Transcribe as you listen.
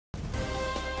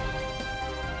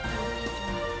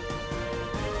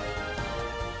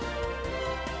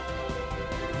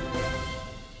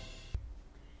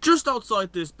Just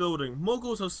outside this building,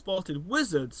 Muggles have spotted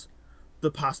wizards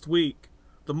the past week.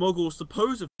 The Muggles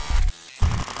supposedly...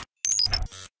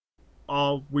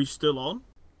 Are we still on?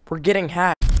 We're getting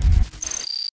hacked.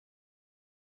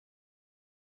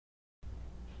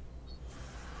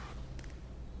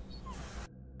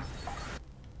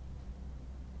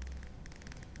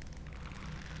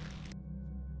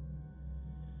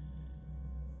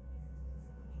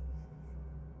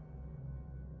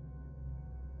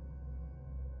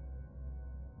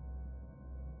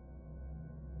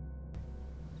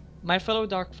 My fellow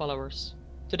Dark followers,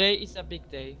 today is a big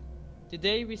day.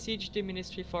 Today we siege the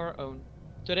Ministry for our own.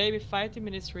 Today we fight the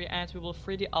Ministry and we will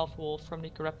free the Alpha Wolf from the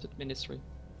corrupted Ministry.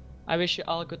 I wish you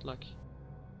all good luck.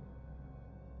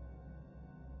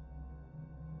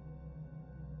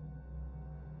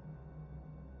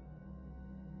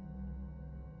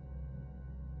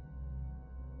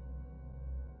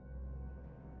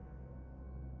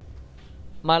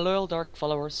 My loyal Dark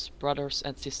followers, brothers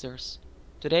and sisters,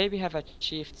 today we have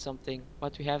achieved something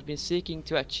what we have been seeking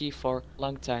to achieve for a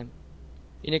long time.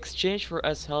 In exchange for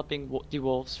us helping the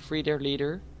wolves free their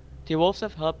leader, the wolves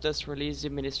have helped us release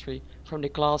the Ministry from the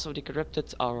claws of the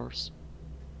corrupted hours.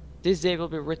 This day will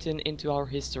be written into our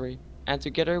history, and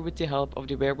together with the help of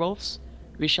the werewolves,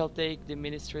 we shall take the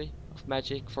Ministry of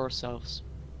Magic for ourselves.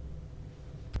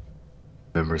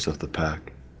 Members of the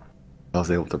pack, I was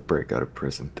able to break out of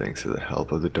prison thanks to the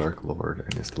help of the Dark Lord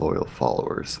and his loyal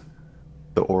followers.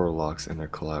 The Orlocks and their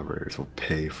collaborators will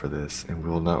pay for this, and we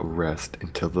will not rest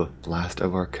until the last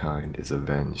of our kind is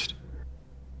avenged.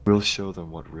 We'll show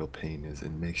them what real pain is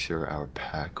and make sure our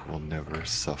pack will never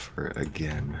suffer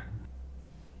again.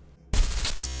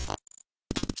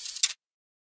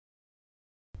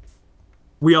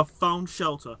 We have found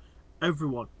shelter.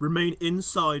 Everyone, remain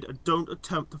inside and don't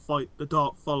attempt to fight the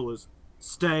Dark Followers.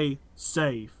 Stay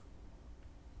safe.